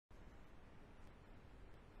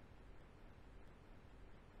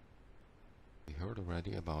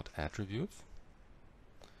already about attributes,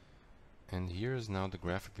 and here is now the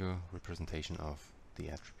graphical representation of the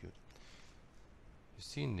attribute. You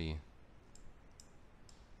see in the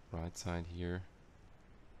right side here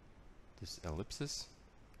this ellipsis,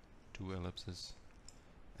 two ellipses,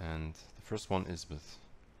 and the first one is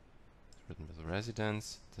written with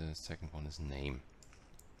residence, the second one is name.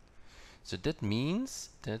 So that means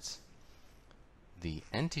that the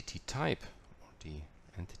entity type or the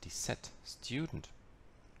entity set student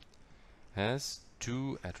has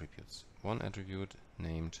two attributes. One attribute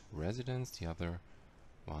named residence, the other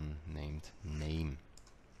one named name.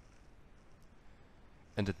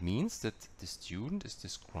 And it means that the student is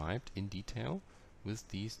described in detail with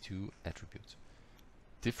these two attributes.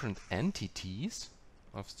 Different entities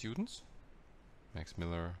of students, Max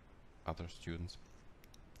Miller, other students,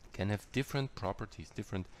 can have different properties,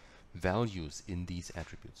 different values in these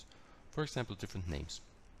attributes. For example, different names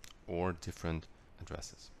or different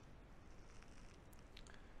addresses.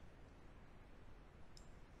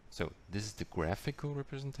 So this is the graphical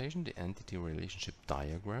representation, the entity relationship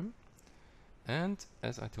diagram. And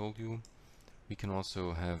as I told you, we can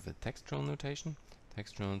also have a textual notation.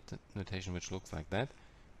 Textual notation which looks like that.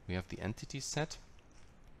 We have the entity set.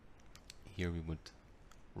 Here we would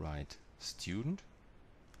write student,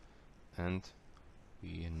 and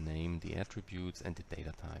we name the attributes and the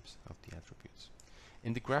data types of the attributes.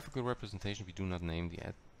 In the graphical representation, we do not name the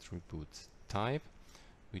attribute type.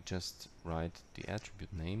 We just write the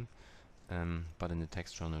attribute name, but in the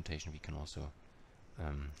textual notation we can also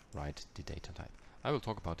write the data type. I will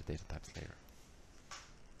talk about the data types later.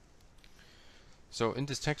 So in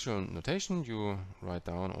this textual notation you write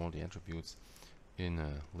down all the attributes in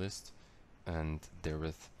a list, and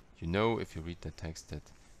therewith you know, if you read the text, that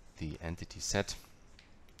the entity set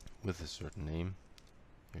with a certain name,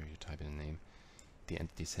 here you type in a name, the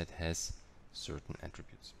entity set has certain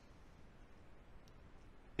attributes.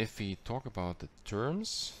 If we talk about the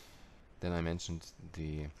terms, then I mentioned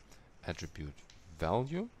the attribute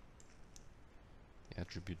value. The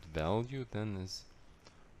attribute value then is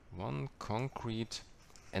one concrete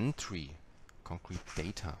entry, concrete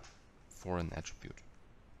data for an attribute.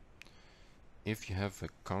 If you have a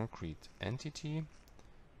concrete entity,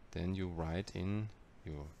 then you write in,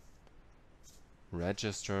 you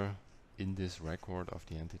register in this record of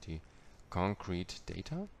the entity concrete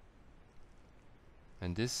data,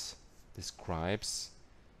 and this describes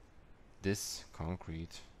this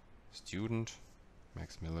concrete student,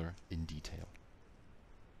 Max Miller, in detail.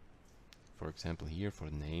 For example, here for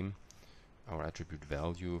the name, our attribute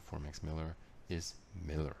value for Max Miller is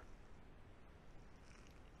Miller.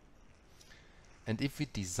 And if we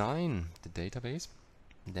design the database,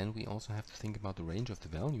 then we also have to think about the range of the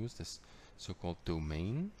values, this so-called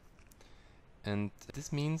domain. And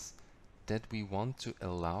this means that we want to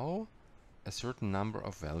allow a certain number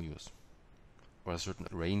of values, or a certain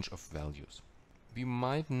range of values. We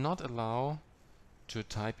might not allow to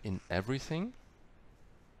type in everything.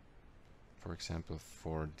 For example,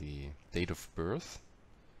 for the date of birth,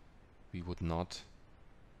 we would not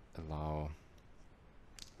allow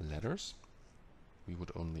letters. We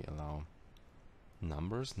would only allow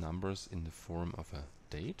numbers in the form of a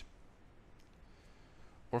date.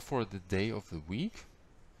 Or for the day of the week,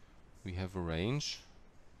 we have a range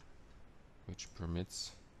which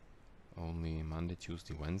permits only Monday,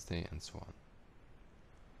 Tuesday, Wednesday, and so on.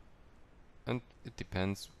 And it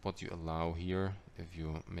depends what you allow here. If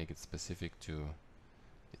you make it specific to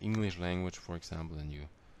the English language, for example, then you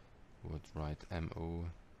would write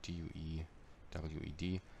MODUE,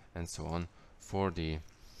 WED, and so on for the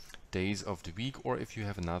days of the week. Or if you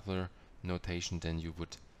have another notation, then you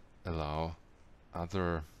would allow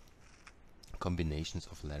other combinations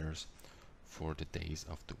of letters for the days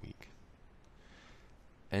of the week.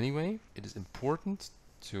 Anyway, it is important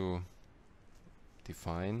to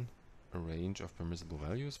define a range of permissible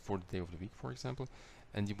values for the day of the week, for example,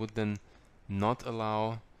 and you would then not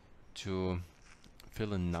allow to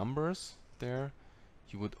fill in numbers there.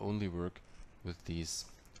 You would only work with these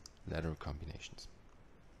letter combinations.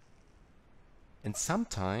 And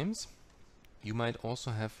sometimes you might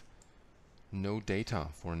also have no data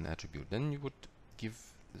for an attribute. Then you would give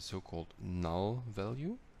the so-called null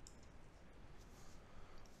value,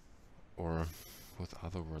 or with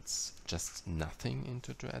other words, just nothing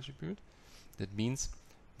into the attribute. That means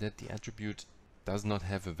that the attribute does not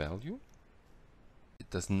have a value.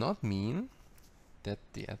 It does not mean that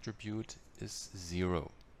the attribute is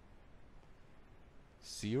 0.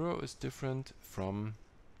 0 is different from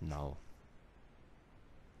null.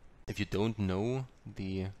 If you don't know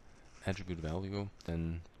the attribute value,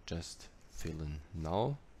 then just fill in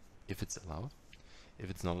null if it's allowed. If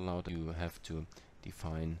it's not allowed, you have to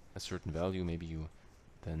define a certain value. Maybe you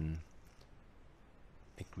then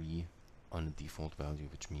agree on a default value,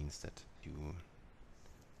 which means that you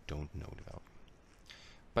don't know the value.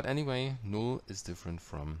 But anyway, null is different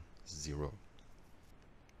from 0.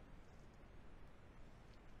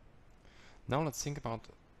 Now let's think about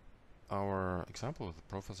our example with the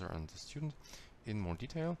professor and the student in more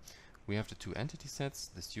detail. We have the two entity sets,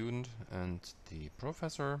 the student and the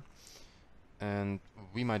professor, and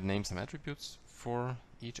we might name some attributes for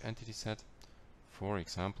each entity set. For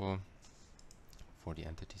example, for the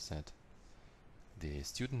entity set, the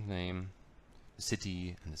student name, the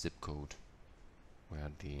city, and the zip code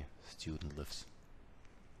where the student lives.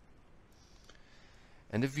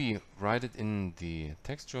 And if we write it in the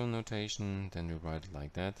textual notation, then we write it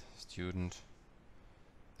like that: student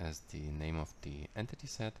as the name of the entity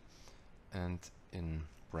set, and in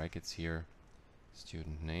brackets here,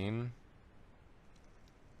 student name,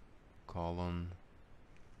 colon,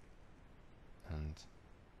 and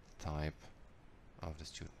type of the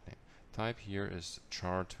student name. Type here is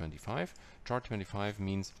char25. Char25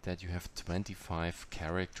 means that you have 25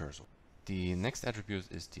 characters. The next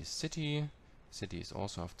attribute is the city. City is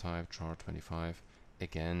also of type char25,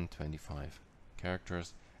 again 25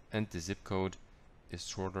 characters, and the zip code is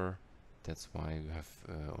shorter, that's why you have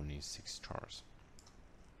only 6 chars.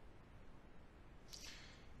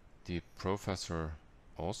 The professor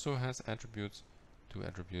also has attributes, 2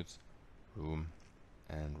 attributes, room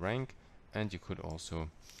and rank, and you could also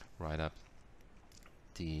write up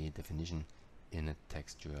the definition in a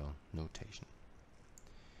textual notation.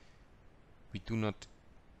 We do not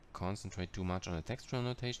concentrate too much on the textual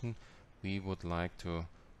notation. We would like to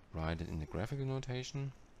write it in the graphical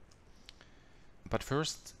notation. But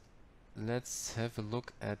first, let's have a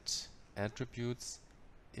look at attributes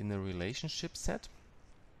in a relationship set.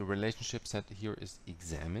 The relationship set here is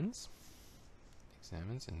examines.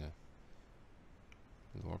 Examines in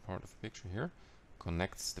the lower part of the picture here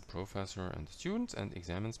connects the professor and the students, and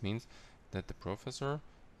examines means that the professor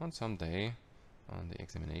on some day, on the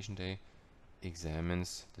examination day,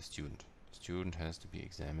 examines the student. The student has to be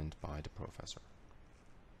examined by the professor.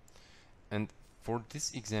 And for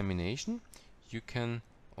this examination, you can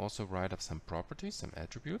also write up some properties, some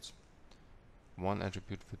attributes. One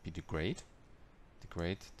attribute would be the grade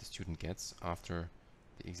the student gets after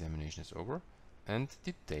the examination is over, and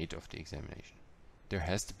the date of the examination. There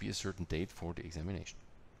has to be a certain date for the examination.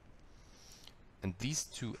 And these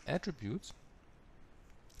two attributes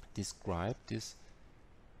describe this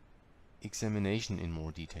examination in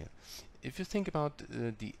more detail. If you think about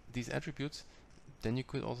these attributes, then you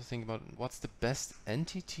could also think about what's the best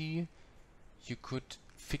entity you could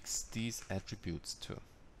fix these attributes to.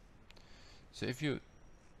 So if you,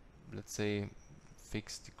 let's say,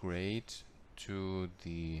 fix the grade to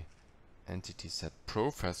the entity set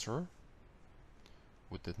professor,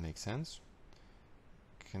 would that make sense?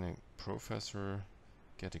 Can a professor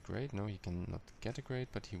get a grade? No, he cannot get a grade,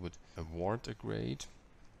 but he would award a grade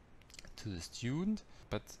to the student.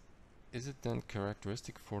 But is it then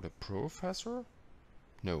characteristic for the professor?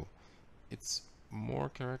 No, it's more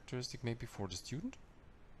characteristic maybe for the student.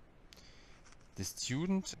 The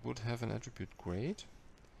student would have an attribute grade.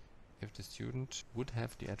 If the student would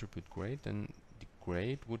have the attribute grade, then the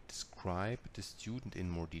grade would describe the student in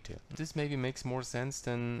more detail. This maybe makes more sense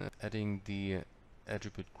than adding the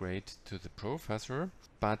attribute grade to the professor.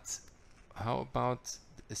 But how about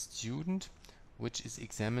a student which is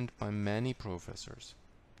examined by many professors?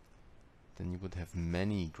 Then you would have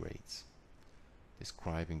many grades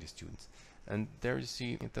describing the students. And there you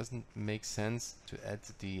see, it doesn't make sense to add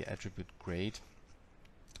the attribute grade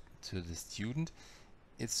to the student.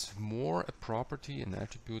 It's more a property, an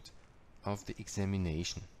attribute of the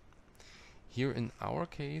examination. Here in our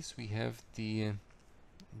case, we have the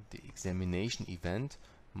examination event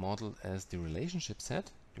modeled as the relationship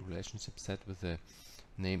set with the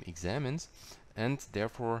name examines, and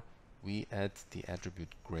therefore we add the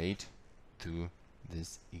attribute grade to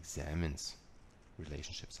this examines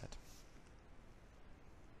relationship set.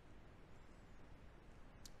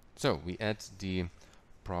 So we add the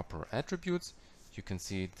proper attributes. You can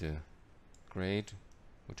see the grade,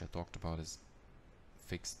 which I talked about, is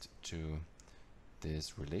fixed to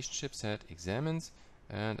this relationship set examines,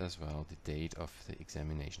 and as well the date of the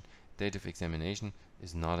examination. Date of examination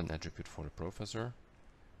is not an attribute for the professor.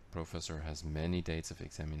 Professor has many dates of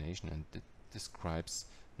examination, and it describes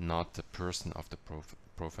not the person of the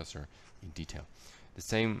professor in detail. The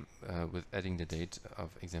same with adding the date of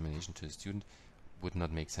examination to the student would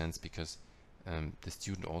not make sense, because the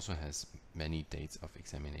student also has many dates of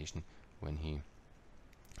examination when he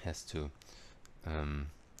has to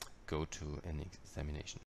go to an examination.